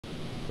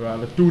Right,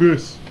 let's do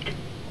this.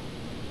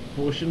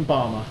 Bush and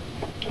Bama.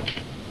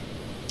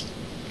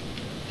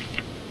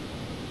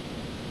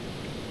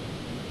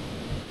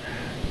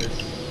 This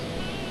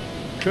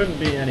couldn't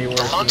be any worse.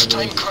 The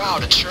lunchtime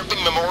crowd at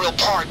Chirping Memorial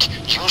Park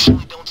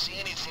usually don't see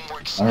anything more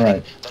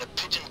exciting than a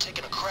pigeon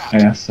taking a crap.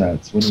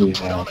 Assets. What do we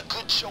have?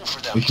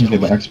 We can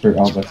give expert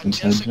outlets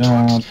inside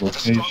job,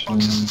 location.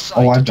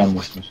 Oh, I've done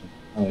this mission.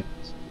 I like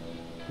this.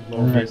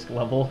 Low risk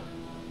level.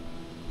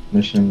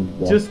 Mission.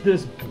 Just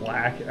this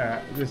black.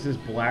 This is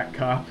black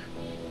cop.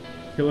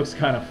 He looks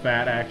kind of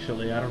fat,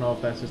 actually. I don't know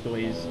if that's just the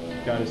way he's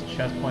got his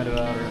chest pointed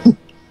out or.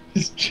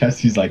 His chest.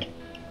 He's like,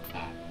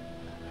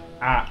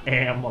 I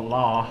am the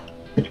law.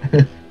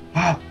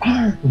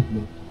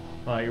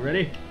 Alright, you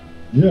ready?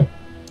 Yeah.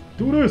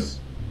 Do this.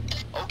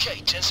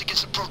 Okay, Jensen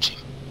is approaching.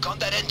 Gun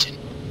that engine.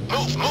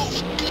 Move,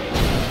 move.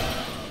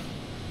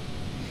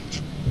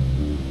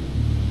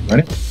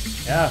 Ready?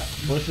 Yeah,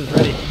 Bush is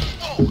ready.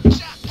 Oh,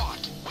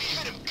 jackpot. We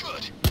hit him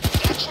good.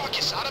 That truck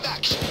is out of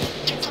action.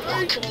 Get to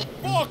work.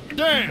 Fuck,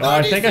 damn.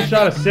 I think I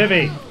shot a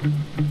civvy.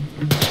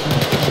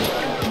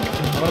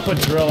 I'm gonna put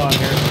drill on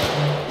here.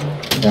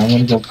 Yeah, I'm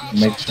gonna go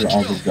make sure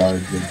all the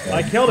guards are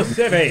I killed a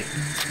civvy.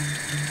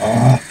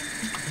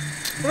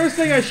 First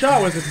thing I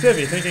shot was a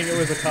civvy, thinking it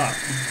was a cop.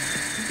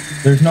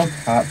 There's no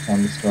cops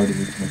on the start of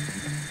this mission.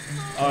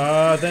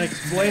 Then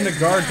explain the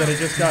guard that I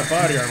just got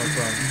body armor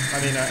from. I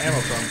mean, ammo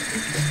from.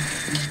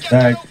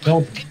 That I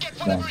killed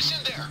them.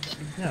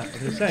 Yeah, I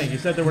was saying, you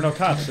said there were no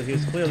cops, so he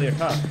was clearly a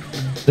cop.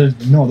 There's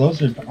no,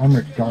 those are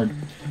armored guard.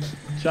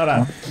 Shut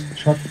up.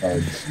 Truck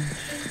guards.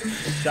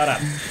 Shut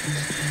up.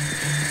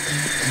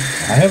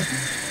 I have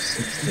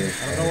 6 days.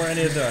 I don't know where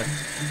any of the...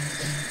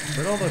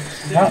 Where'd all the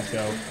cities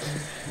go?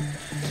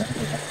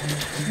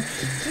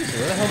 Seriously,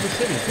 where the hell did the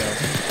cities go?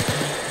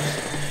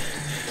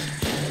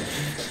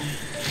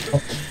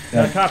 Oh,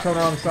 Got a cop coming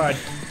around the side.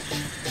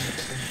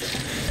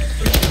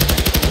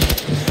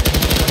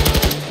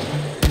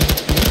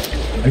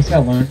 I just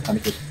gotta learn how to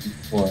get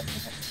before.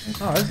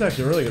 Oh, this is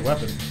actually a really good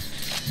weapon.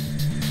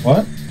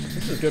 What?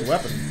 This is a good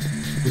weapon.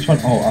 Which one?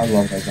 Oh, I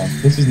love that gun.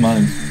 This is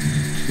mine.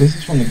 This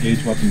is from the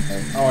gauge weapon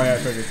type. Oh yeah, I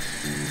figured.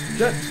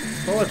 Jet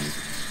bullets.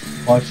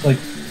 Well, it's like,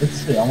 let's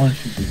see, I want to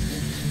shoot these things.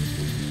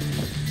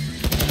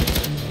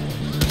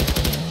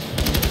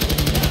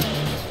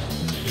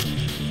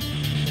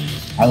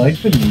 I like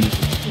the music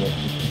for it.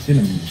 It's in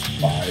a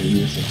fire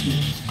or something.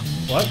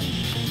 What?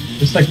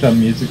 Just like the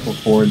music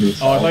before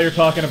this. Oh, I thought you were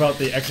talking about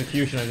the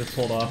execution I just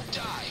pulled off.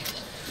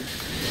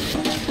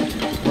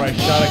 Where I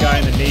shot a guy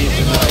in the knees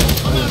and then I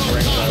blew his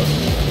brains out.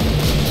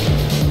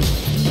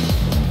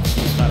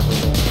 Kind of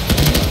brutal.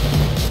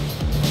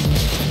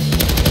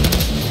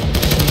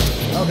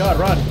 Oh god,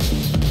 run!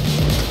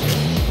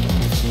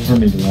 For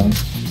me to run.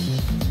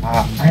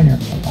 I know.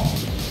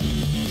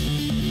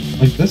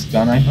 Like this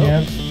gun I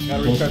have.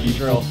 Gotta restart the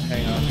drill.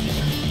 Hang on.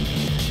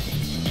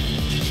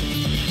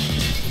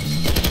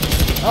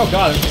 Oh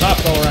god, there's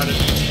cops all around it.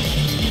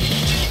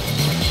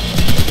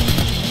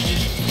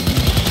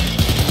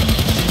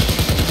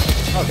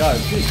 Oh god,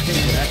 it's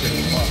getting inaccurate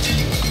as fuck.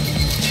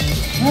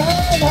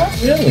 Not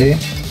really.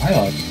 I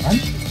like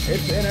it.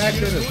 It's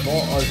inaccurate as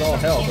all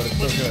hell, but it's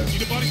so good.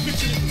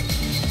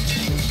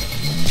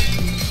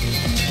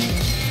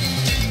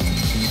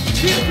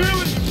 Keep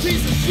drilling,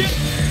 piece of shit.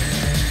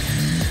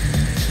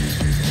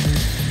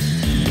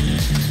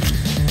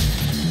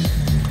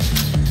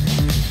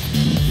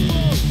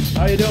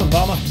 How you doing,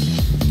 Bama?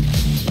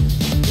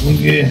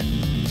 Yeah.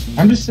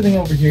 I'm just sitting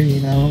over here, you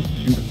know,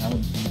 shooting out.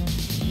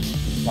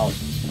 About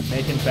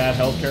Making bad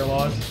healthcare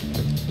laws?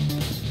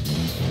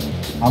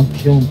 I'm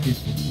killing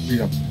people for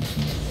freedom.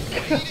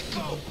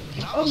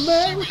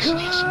 America!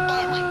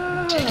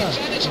 Take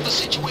advantage of the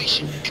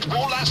situation. It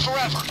won't last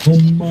forever.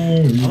 I'm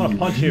gonna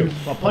punch you.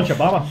 I'll punch you,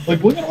 Bama.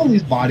 Like, look at all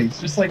these bodies.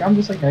 Just like, I'm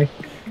just like, hey,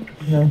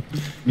 you know,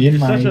 me and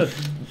You're my... such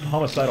a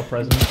homicidal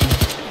president.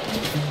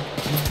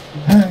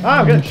 Ah,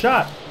 I'm getting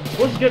shot.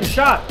 Bush is getting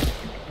shot.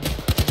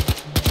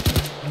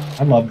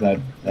 I love that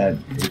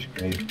age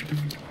grade.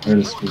 Where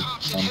to school.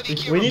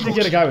 We need to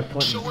get a guy with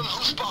Clinton.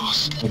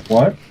 With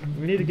what?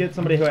 We need to get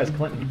somebody who has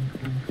Clinton.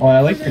 Oh,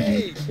 I like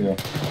grenades too.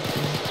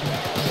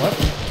 What?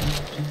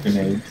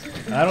 Grenades.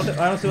 I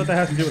don't see what that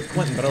has to do with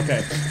Clinton, but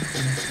okay.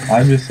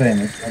 I'm just saying,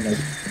 I like.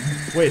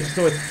 Wait,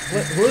 so it's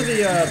who are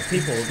the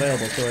people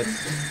available? So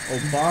it's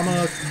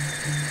Obama,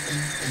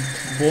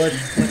 Bush,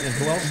 Clinton, and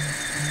who else?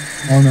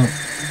 Oh no.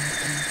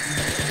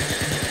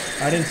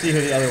 I didn't see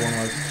who the other one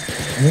was.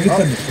 I think it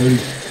said the 30.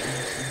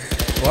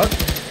 What?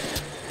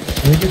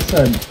 I think it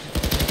said.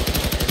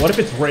 What if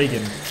it's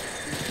Reagan?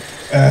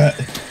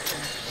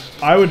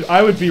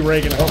 I would be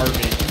Reagan in a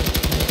heartbeat.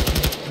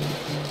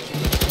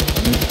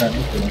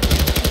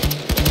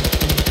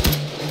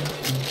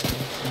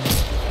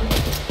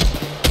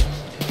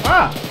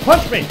 Ah!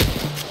 Punch me!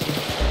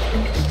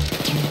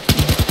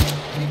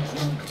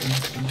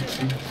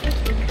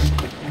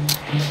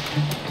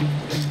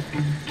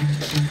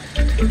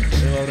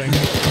 Reloading.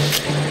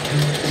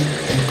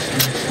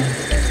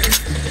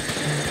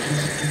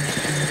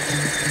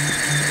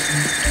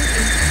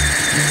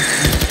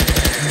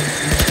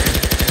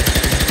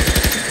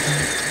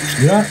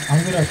 Yeah,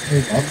 I'm gonna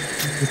save up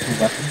with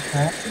the weapon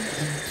pack.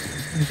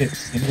 I'm gonna get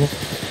single.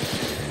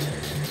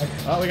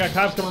 Oh, we got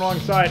cops coming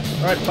alongside.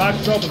 Alright, box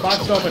is open, box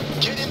is open.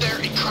 Get in there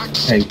and crack the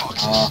Hey, safe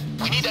boxes.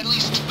 We need at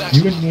least 2 bags.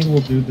 you and me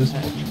will do this.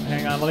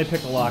 Hang on, let me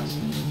pick the locks.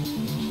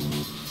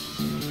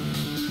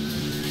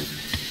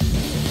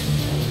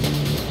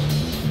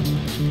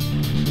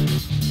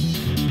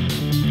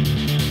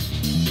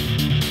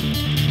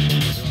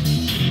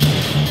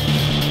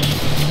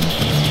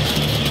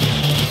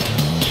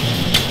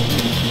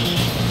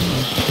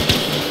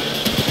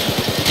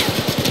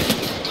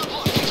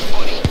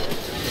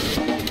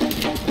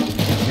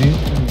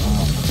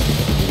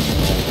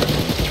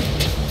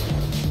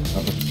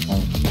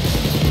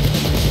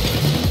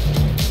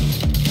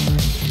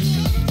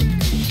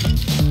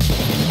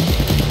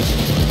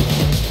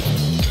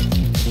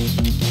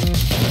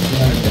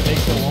 It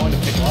takes so long to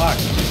pick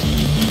locks.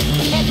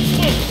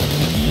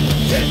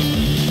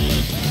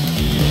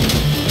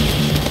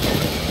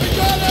 We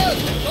got it!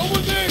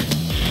 Over there!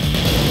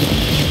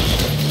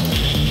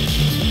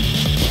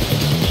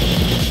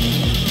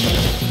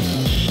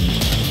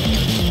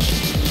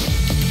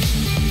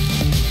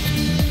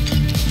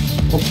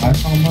 Oh, I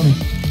found money.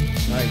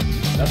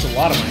 Nice. That's a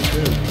lot of money, too.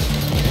 Good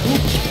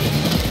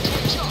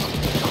job.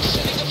 I'm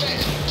sending the van.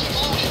 Keep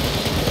loading.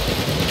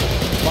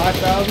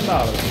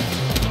 $5,000.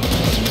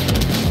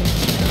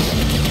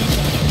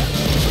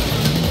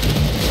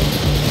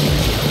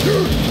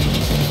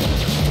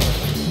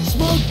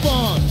 Smoke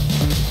bomb!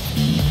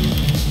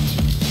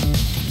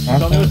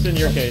 Tell me what's in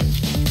your case.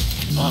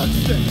 Come on!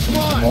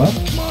 What?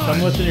 Come on! Tell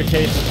me what's in your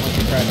case once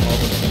you crack them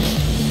open.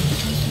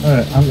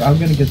 Alright, I'm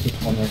gonna get this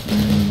one right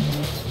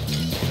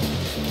here.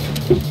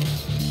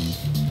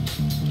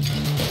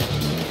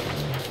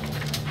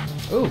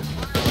 Ooh,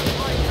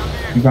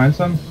 You find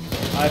some?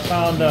 I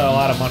found a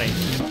lot of money.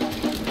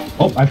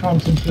 Oh, I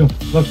found some too.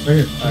 Look, right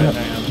here. Alright, Yep,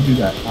 hang on. you do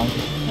that. I'll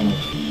just,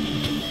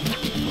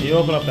 You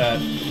open up that.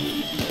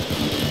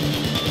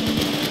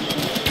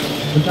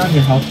 put down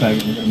your health bag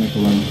and we're gonna make a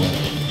run for it.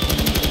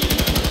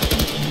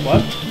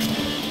 What?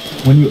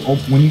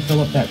 When you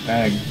fill up that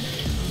bag,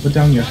 put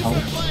down your health,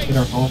 get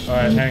our health.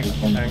 Alright, and hang make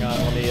a run. on.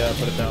 Let me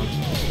put it down.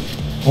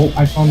 Oh,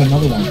 I found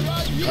another one.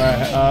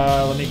 Alright,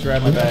 let me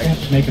grab my We're gonna bag.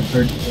 have to make a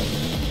third trip.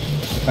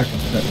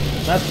 Second trip.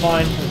 That's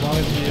fine, as long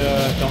as you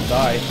don't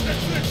die.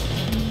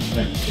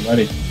 Okay, you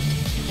ready?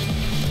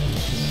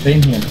 Stay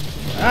in here.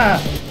 Ah!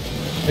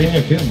 Stay in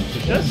here, kill me.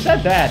 You just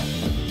said that!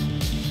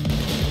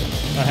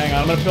 Oh, hang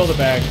on, I'm gonna fill the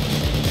bag.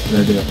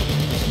 Good idea.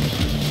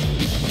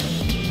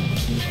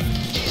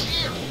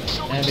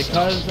 And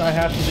because I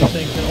have to do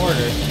things in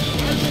order,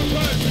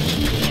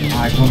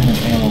 I don't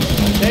have ammo.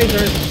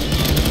 tasers!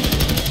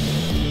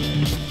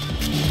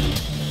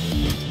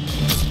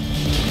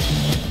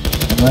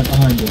 I'm right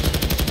behind you.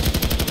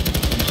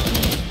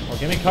 Well,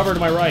 give me cover to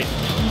my right.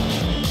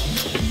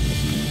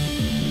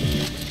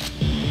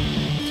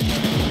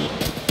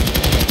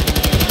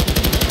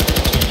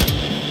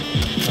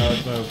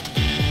 Let's move.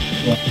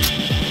 Yeah.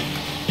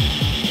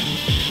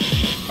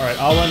 Alright,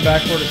 I'll run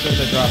backward as soon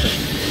as I drop it.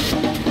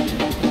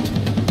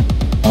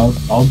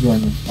 I'll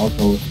join you. I'll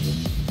go with you.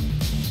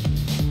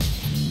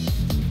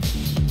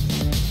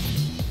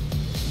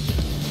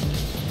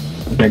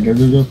 Okay, go.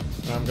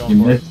 I'm You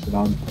going for it. missed it.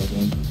 I'll go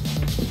in.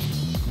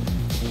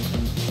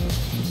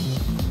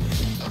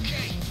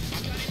 Okay, I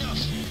got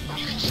enough.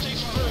 You can stay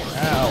for more.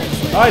 Ow.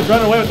 Oh, he's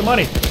running away with the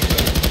money.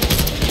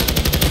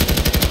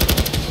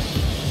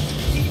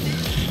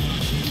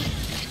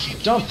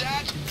 Jump.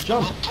 That,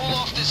 Jump. we'll pull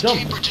off this Jump.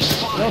 caper just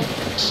fine. Jump.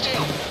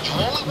 Still, you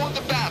only won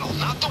the battle,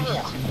 not the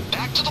war.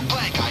 Back to the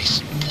blank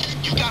ice.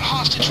 You got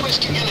hostage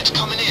rescue units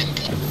coming in.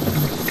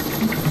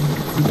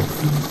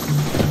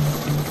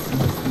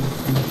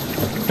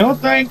 No,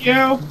 thank you.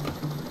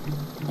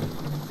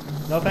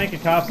 No thank you,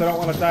 cops. I don't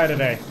want to die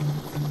today.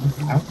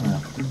 I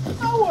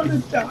want to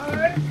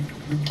die.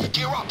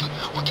 Gear up.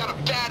 We got a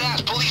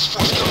badass police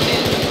force coming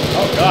in.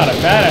 Oh god, a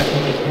badass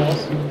police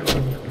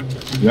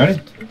force. You ready?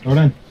 Throw it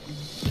in.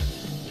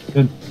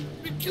 Good.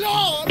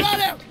 Claw,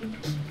 run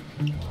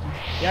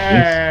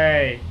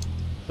Yay!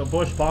 The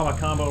Bush Bama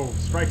combo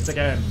strikes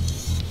again.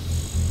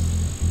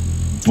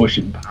 Bush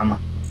and Bama.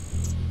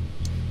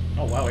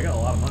 Oh wow, we got a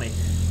lot of money.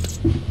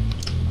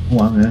 Oh,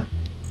 wow, yeah.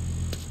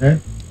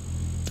 Okay.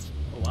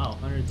 Oh wow,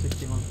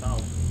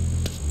 161,000.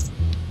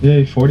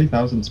 Yay,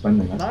 40,000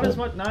 spending. That's Not good. as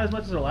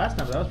much as the last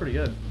time, but that was pretty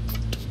good.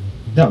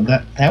 No,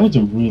 that was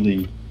a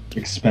really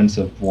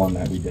expensive one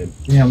that we did.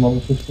 Yeah, I'm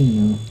level 15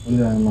 now. What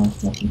did I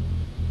unlock? Nothing.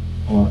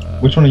 Hold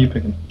on. Which one are you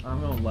picking?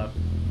 I'm going left.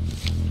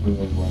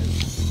 Right.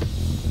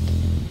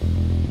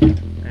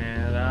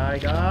 And I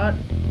got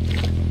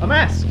a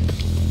mask.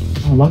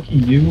 Oh, lucky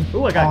you.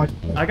 Ooh, I got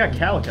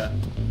Calica.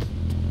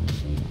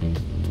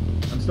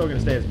 I'm still gonna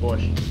stay as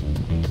Bush.